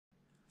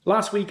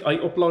Last week I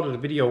uploaded a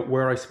video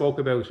where I spoke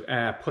about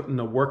putting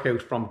a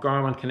workout from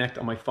Garmin Connect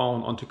on my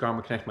phone onto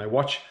Garmin Connect my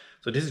watch.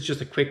 So this is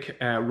just a quick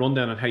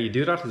rundown on how you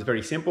do that. It's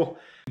very simple.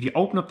 If you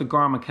open up the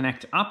Garmin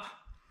Connect app,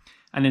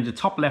 and in the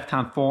top left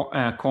hand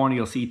corner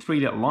you'll see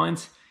three little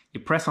lines. You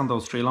press on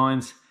those three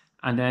lines,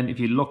 and then if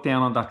you look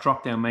down on that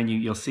drop down menu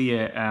you'll see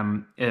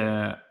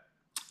a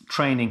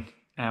training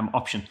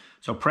option.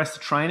 So press the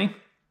training,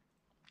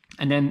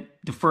 and then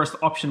the first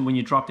option when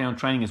you drop down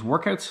training is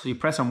workouts. So you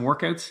press on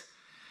workouts.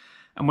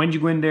 And when you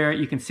go in there,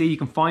 you can see you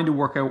can find a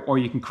workout or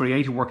you can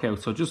create a workout.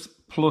 So just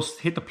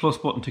hit the plus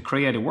button to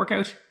create a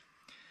workout.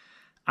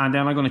 And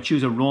then I'm going to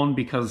choose a run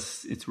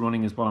because it's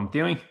running is what I'm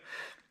doing.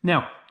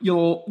 Now,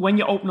 when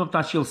you open up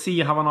that, you'll see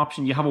you have an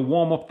option. You have a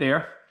warm up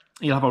there.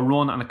 You'll have a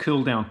run and a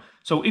cool down.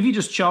 So if you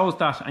just chose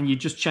that and you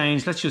just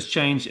change, let's just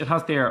change, it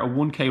has there a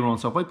 1K run.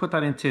 So if I put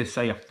that into,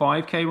 say, a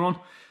 5K run,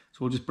 so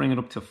we'll just bring it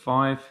up to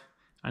 5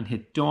 and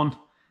hit done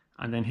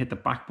and then hit the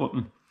back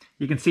button.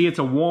 You can see it's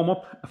a warm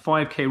up, a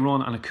 5K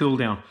run and a cool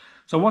down.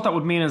 So what that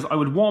would mean is I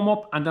would warm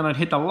up and then I'd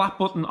hit the lap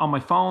button on my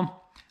phone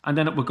and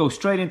then it would go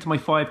straight into my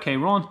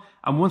 5K run.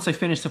 And once I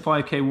finish the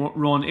 5K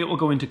run, it will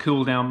go into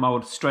cool down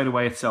mode straight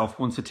away itself.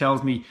 Once it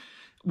tells me,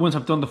 once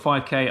I've done the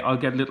 5K, I'll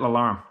get a little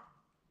alarm.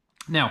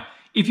 Now,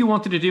 if you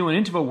wanted to do an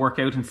interval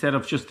workout instead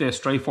of just a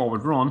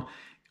straightforward run,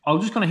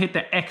 I'm just going to hit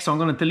the X. So I'm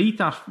going to delete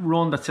that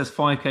run that says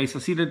 5K. So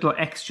see the little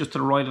X just to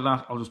the right of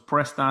that? I'll just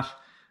press that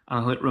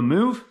and I'll hit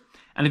remove.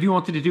 And if you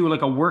wanted to do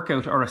like a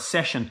workout or a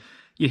session,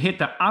 you hit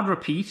the add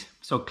repeat.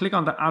 So click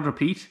on the add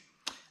repeat,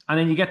 and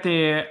then you get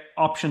the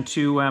option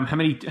to how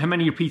many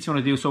repeats you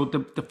want to do. So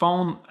the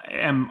phone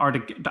or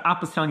the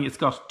app is telling you it's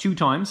got 2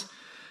 times.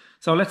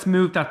 So let's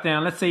move that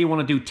down. Let's say you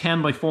want to do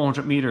 10 by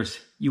 400 meters.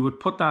 You would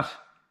put that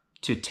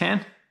to 10.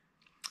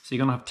 So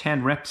you're going to have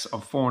 10 reps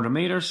of 400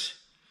 meters.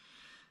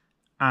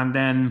 And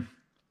then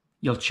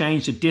you'll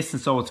change the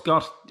distance. So it's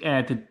got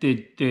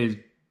the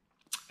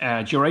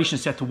duration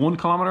set to 1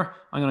 kilometer.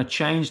 I'm going to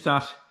change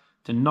that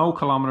to no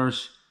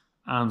kilometers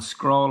and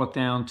scroll it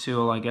down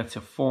till I get to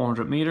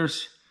 400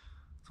 meters.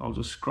 So I'll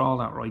just scroll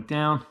that right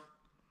down.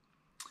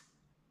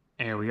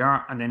 There we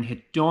are, and then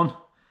hit done.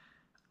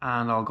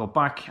 And I'll go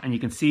back and you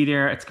can see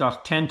there it's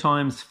got 10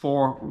 times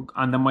 4,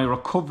 and then my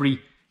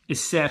recovery is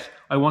set.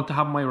 I want to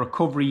have my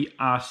recovery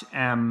at,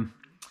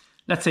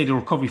 let's say the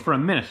recovery for a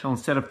minute. So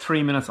instead of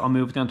 3 minutes, I'll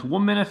move it down to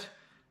 1 minute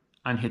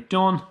and hit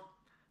done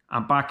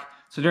and back.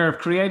 So there I've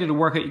created a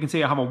workout. You can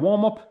see I have a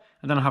warm up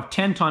and then I have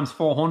 10 times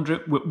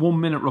 400 with 1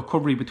 minute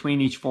recovery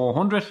between each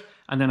 400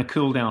 and then a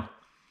cool down.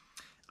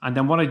 And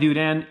then what I do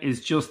then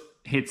is just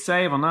hit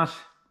save on that.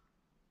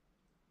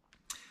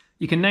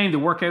 You can name the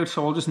workout.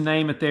 So I'll just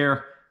name it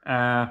there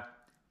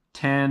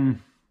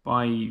 10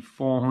 by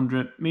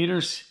 400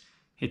 meters.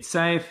 Hit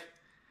save.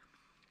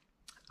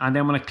 And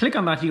then when I click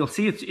on that, you'll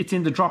see it's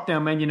in the drop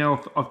down menu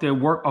now of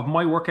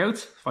my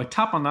workouts. If I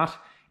tap on that,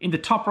 in the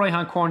top right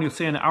hand corner, you'll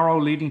see an arrow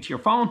leading to your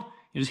phone.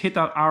 You just hit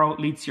that arrow, it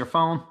leads to your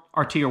phone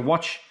or to your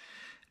watch.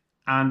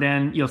 And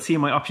then you'll see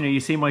my option here. You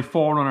see my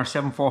Forerunner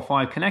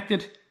 745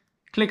 connected.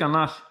 Click on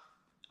that.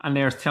 And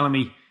there's telling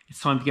me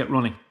it's time to get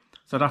running.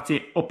 So that's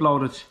it,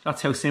 uploaded.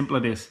 That's how simple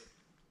it is.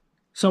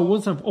 So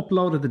once I've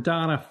uploaded the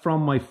data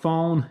from my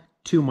phone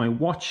to my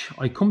watch,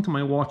 I come to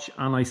my watch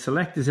and I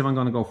select as if I'm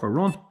going to go for a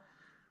run.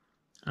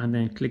 And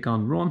then click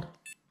on run.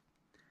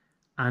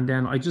 And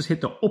then I just hit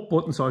the up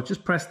button. So I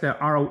just press the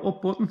arrow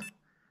up button.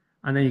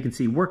 And then you can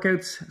see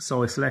workouts.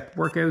 So I select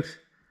workout.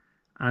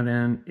 And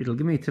then it'll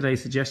give me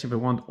today's suggestion if I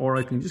want. Or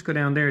I can just go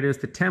down there. It is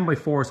the 10 by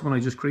 4 is one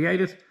I just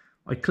created.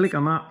 I click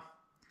on that.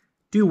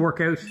 Do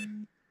workout.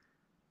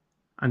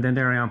 And then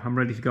there I am. I'm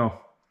ready to go.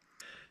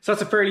 So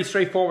that's a fairly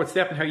straightforward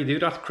step in how you do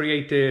that.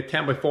 Create the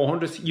 10 by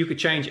 400s. You could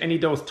change any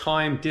of those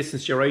time,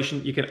 distance,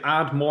 duration. You can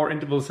add more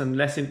intervals and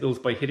less intervals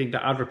by hitting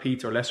the add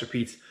repeats or less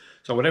repeats.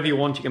 So whatever you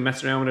want, you can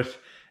mess around with it.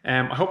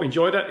 I hope you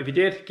enjoyed it. If you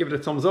did, give it a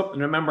thumbs up.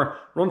 And remember,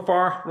 run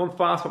far, run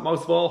fast, but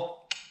most of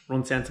all,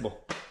 run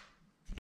sensible.